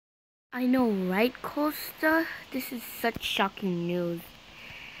I know, right, Costa? This is such shocking news.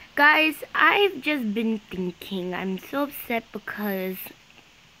 Guys, I've just been thinking. I'm so upset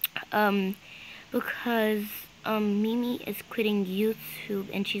um, because Mimi is quitting YouTube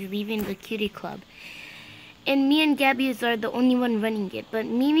and she's leaving the cutie club. And me and Gabby are the only one running it. But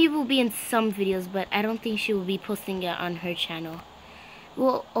Mimi will be in some videos, but I don't think she will be posting it on her channel.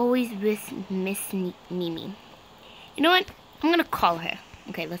 We'll always miss Mimi. You know what? I'm gonna call her.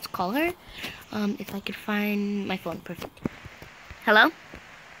 Okay, let's call her. If I could find my phone. Perfect. Hello?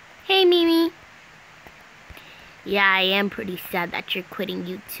 Hey, Mimi. Yeah, I am pretty sad that you're quitting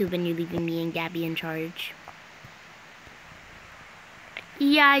YouTube and you're leaving me and Gabby in charge.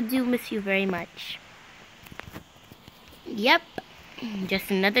 Yeah, I do miss you very much. Yep. Just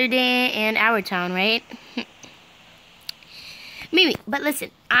another day in our town, right? Mimi, but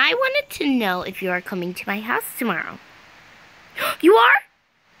listen, I wanted to know if you are coming to my house tomorrow. You are?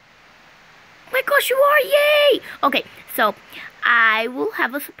 Oh my gosh, you are! Yay! Okay, so I will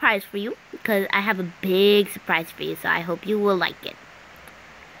have a surprise for you because I have a big surprise for you, so I hope you will like it.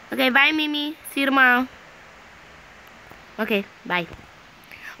 Okay, bye, Mimi. See you tomorrow. Okay, bye.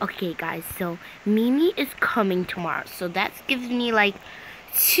 Okay, guys, so Mimi is coming tomorrow, so that gives me like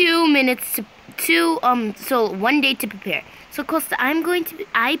 2 minutes so 1 day to prepare. So Costa,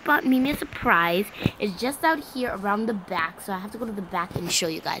 I bought Mimi a surprise. It's just out here around the back, so I have to go to the back and show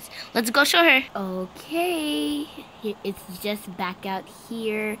you guys. Let's go show her. Okay, it's just back out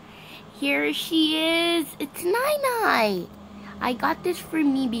here. Here she is. It's Nai. I got this for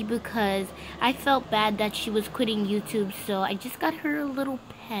Mimi because I felt bad that she was quitting YouTube, so I just got her a little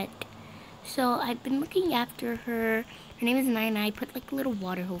pet. So I've been looking after her. Her name is Nai. I put like a little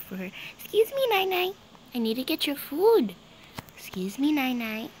water hole for her. Excuse me, Nai. I need to get your food. Excuse me,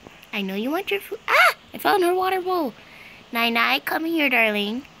 Nai. I know you want your food. Ah! I found her water bowl. Nai, come here,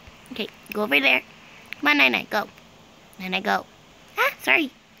 darling. Okay, go over there. Come on, Nai, go. Nai, go. Ah,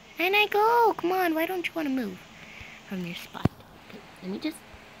 sorry. Nai, go. Come on, why don't you want to move from your spot? Okay, let me just...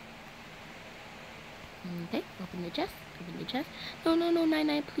 Okay, open the chest. Open the chest. No,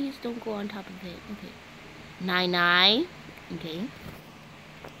 Nai, please don't go on top of it. Okay. Nai. Okay.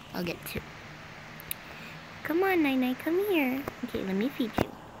 I'll get two. Come on, Nai, come here. Okay, let me feed you.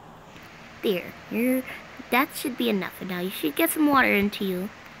 There. That should be enough. And now you should get some water into you.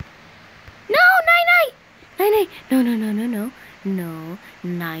 No, Nai. No. No,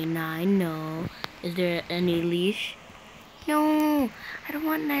 Nai, no. Is there any leash? No, I don't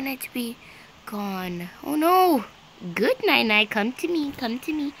want Nai to be gone. Oh, no. Good, Nai. Come to me. Come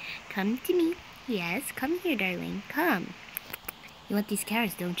to me. Yes, come here, darling. Come. You want these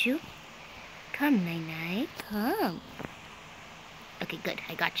carrots, don't you? Come, Nai. Come. Okay, good.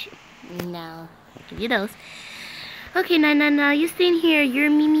 I got you. Now, give you those. Okay, Nai. You stay in here. You're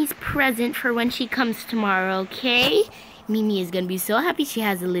Mimi's present for when she comes tomorrow, okay? Mimi is gonna be so happy she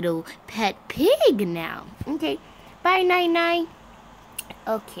has a little pet pig now. Okay. Bye, Nai.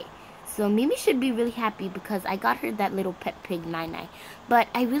 Okay. So Mimi should be really happy because I got her that little pet pig, Nai. But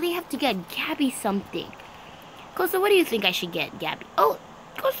I really have to get Gabby something. Costa, what do you think I should get Gabby? Oh,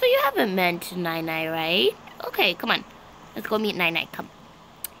 Costa, you haven't met Nai, right? Okay, come on. Let's go meet Nai. Come.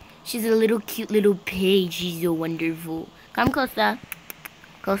 She's a little cute little pig. She's so wonderful. Come, Costa.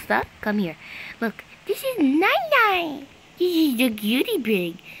 Costa, come here. Look, this is Nai. This is the cutie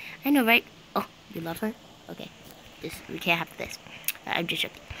pig. I know, right? Oh, you love her? Okay. We can't have this. I'm just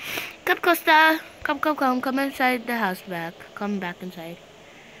joking. Come, Costa. Come inside the house back. Come back inside.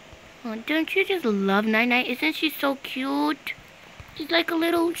 Oh, don't you just love Nai? Isn't she so cute? She's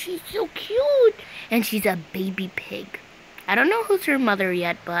so cute. And she's a baby pig. I don't know who's her mother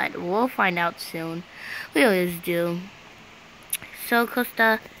yet, but we'll find out soon. We always do. So,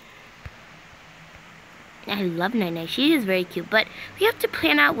 Costa, I love Nai. She is very cute, but we have to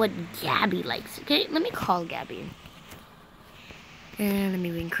plan out what Gabby likes, okay? Let me call Gabby. And let me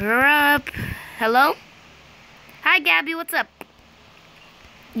ring her up. Hello? Hi, Gabby. What's up?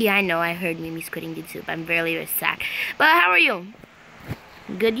 Yeah, I know. I heard Mimi's quitting YouTube. I'm very sad. But how are you?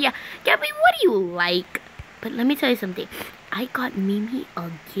 Good, yeah. Gabby, what do you like? But let me tell you something. I got Mimi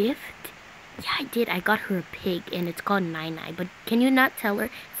a gift. Yeah, I did. I got her a pig, and it's called Nai. But can you not tell her?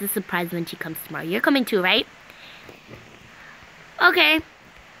 It's a surprise when she comes tomorrow. You're coming too, right? Okay.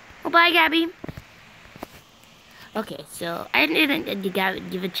 Well, bye, Gabby. Okay, so I didn't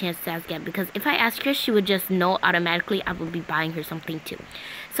give a chance to ask Gabby because if I ask her, she would just know automatically I would be buying her something too.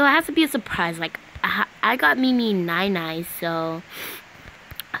 So it has to be a surprise. Like, I got Mimi Nai, so...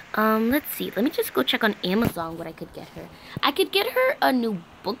 let's see. Let me just go check on Amazon what I could get her. I could get her a new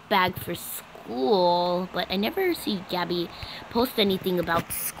book bag for school. school, but I never see Gabby post anything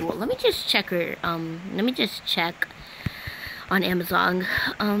about school. Let me just check her. Let me just check on Amazon.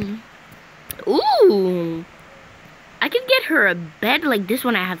 Ooh, I could get her a bed like this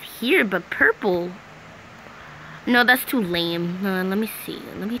one I have here, but purple. No, that's too lame. Let me see.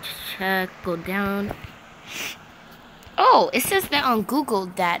 Let me just check. Go down. Oh, it says that on Google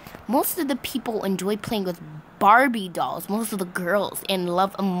that most of the people enjoy playing with Barbie dolls, most of the girls, and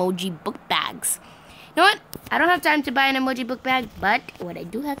love emoji book bags. You know what? I don't have time to buy an emoji book bag, but what I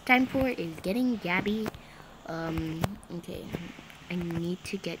do have time for is getting Gabby. Okay. I need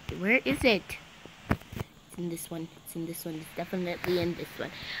to get, where is it? It's in this one. It's in this one. It's definitely in this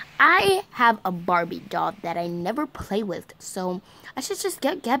one. I have a Barbie doll that I never play with, so I should just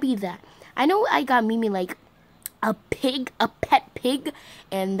get Gabby that. I know I got Mimi like a pig, a pet pig,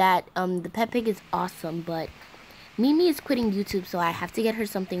 and that the pet pig is awesome, but Mimi is quitting YouTube, so I have to get her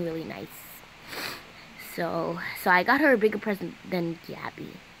something really nice. So I got her a bigger present than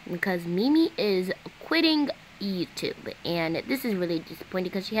Gabby because Mimi is quitting YouTube, and this is really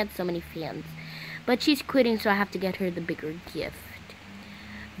disappointing because she had so many fans, but she's quitting, so I have to get her the bigger gift.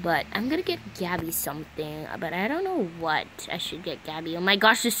 But I'm gonna get Gabby something, but I don't know what I should get Gabby. Oh my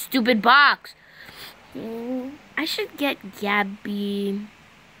gosh, this stupid box. I should get Gabby.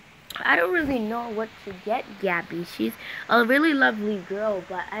 I don't really know what to get Gabby. She's a really lovely girl,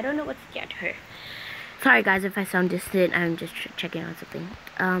 but I don't know what to get her. Sorry guys if I sound distant. I'm just checking on something.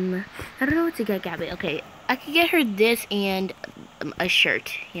 I don't know what to get Gabby. Okay, I could get her this and a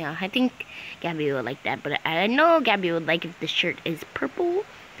shirt. Yeah, I think Gabby would like that. But I know Gabby would like if the shirt is purple.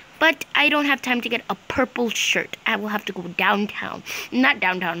 But I don't have time to get a purple shirt. I will have to go downtown. Not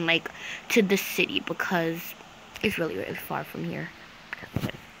downtown, like to the city, because it's really, really far from here.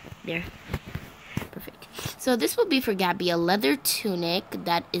 Okay, there. Perfect. So this will be for Gabby, a leather tunic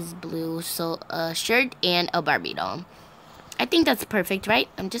that is blue. So a shirt and a Barbie doll. I think that's perfect, right?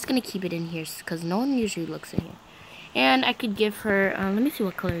 I'm just going to keep it in here because no one usually looks in here. And I could give her, let me see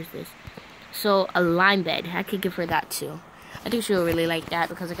what color is this. So a lime bed. I could give her that too. I think she'll really like that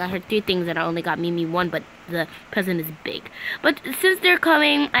because I got her 3 things and I only got Mimi 1, but the present is big. But since they're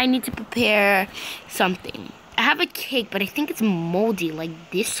coming, I need to prepare something. I have a cake, but I think it's moldy like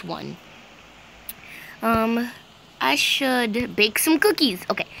this one. I should bake some cookies.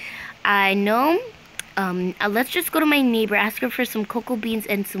 Okay, I know. Let's just go to my neighbor, ask her for some cocoa beans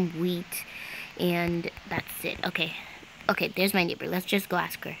and some wheat, and that's it. Okay, there's my neighbor. Let's just go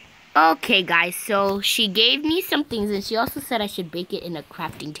ask her. Okay guys, so she gave me some things and she also said I should bake it in a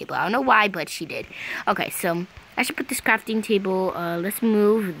crafting table. I don't know why, but she did. Okay, so I should put this crafting table, let's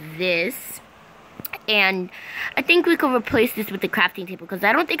move this. And I think we could replace this with the crafting table because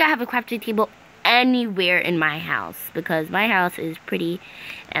I don't think I have a crafting table anywhere in my house because my house is pretty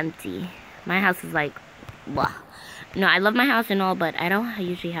empty. My house is like, blah. No, I love my house and all, but I don't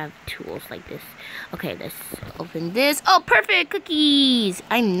usually have tools like this. Okay, let's open this. Oh, perfect! Cookies!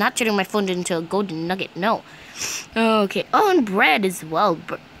 I'm not turning my phone into a golden nugget. No. Okay. Oh, and bread as well.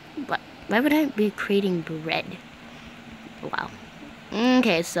 Why would I be creating bread? Wow.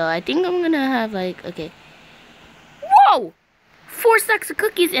 Okay, so I think I'm gonna have like, okay. Whoa! 4 stacks of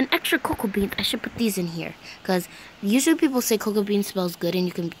cookies and extra cocoa beans. I should put these in here. Because usually people say cocoa beans smells good and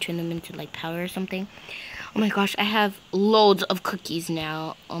you can turn them into like powder or something. Oh my gosh, I have loads of cookies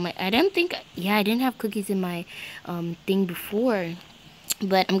now. I didn't have cookies in my thing before.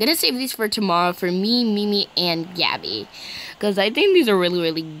 But I'm gonna save these for tomorrow for me, Mimi, and Gabby. Because I think these are really,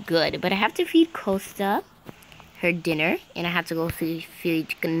 really good. But I have to feed Costa her dinner. And I have to go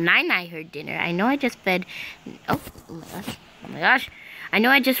feed Nai her dinner. I know I just fed... Oh my gosh. I know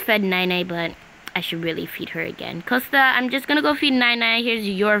I just fed Nai, but I should really feed her again. Costa, I'm just gonna go feed Nai. Here's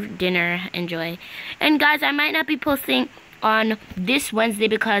your dinner. Enjoy. And guys, I might not be posting on this Wednesday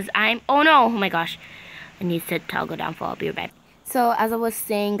because oh my gosh. I need to toggle down for I'll be right back. So as I was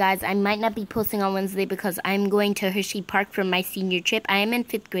saying, guys, I might not be posting on Wednesday because I'm going to Hershey Park for my senior trip. I am in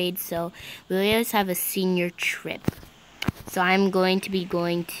 5th grade, so we always have a senior trip. So I'm going to be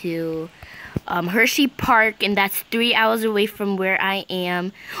going to Hershey Park, and that's 3 hours away from where I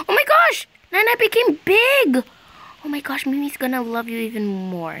am. Oh my gosh! Nai became big! Oh my gosh, Mimi's gonna love you even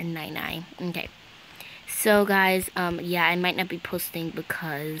more, Nai. Okay. So, guys, yeah, I might not be posting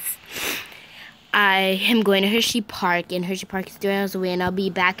because I am going to Hershey Park, and Hershey Park is 3 hours away, and I'll be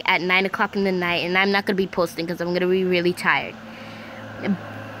back at 9 o'clock in the night, and I'm not gonna be posting because I'm gonna be really tired.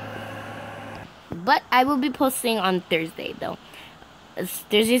 But I will be posting on Thursday, though.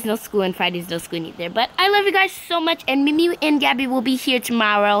 Thursday's no school and Friday's no school either. But I love you guys so much. And Mimi and Gabby will be here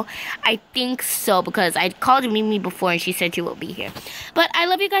tomorrow. I think so, because I called Mimi before and she said she will be here. But I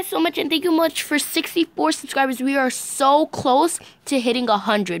love you guys so much, and thank you much for 64 subscribers. We are so close to hitting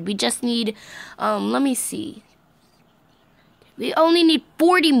 100. We just need, let me see. We only need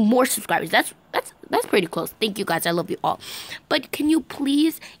 40 more subscribers. That's pretty close. Thank you guys. I love you all. But can you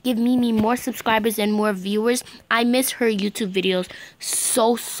please give Mimi more subscribers and more viewers? I miss her YouTube videos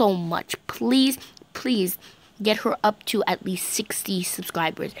so much. Please get her up to at least 60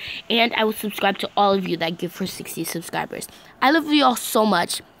 subscribers. And I will subscribe to all of you that give her 60 subscribers. I love you all so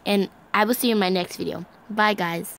much. And I will see you in my next video. Bye, guys.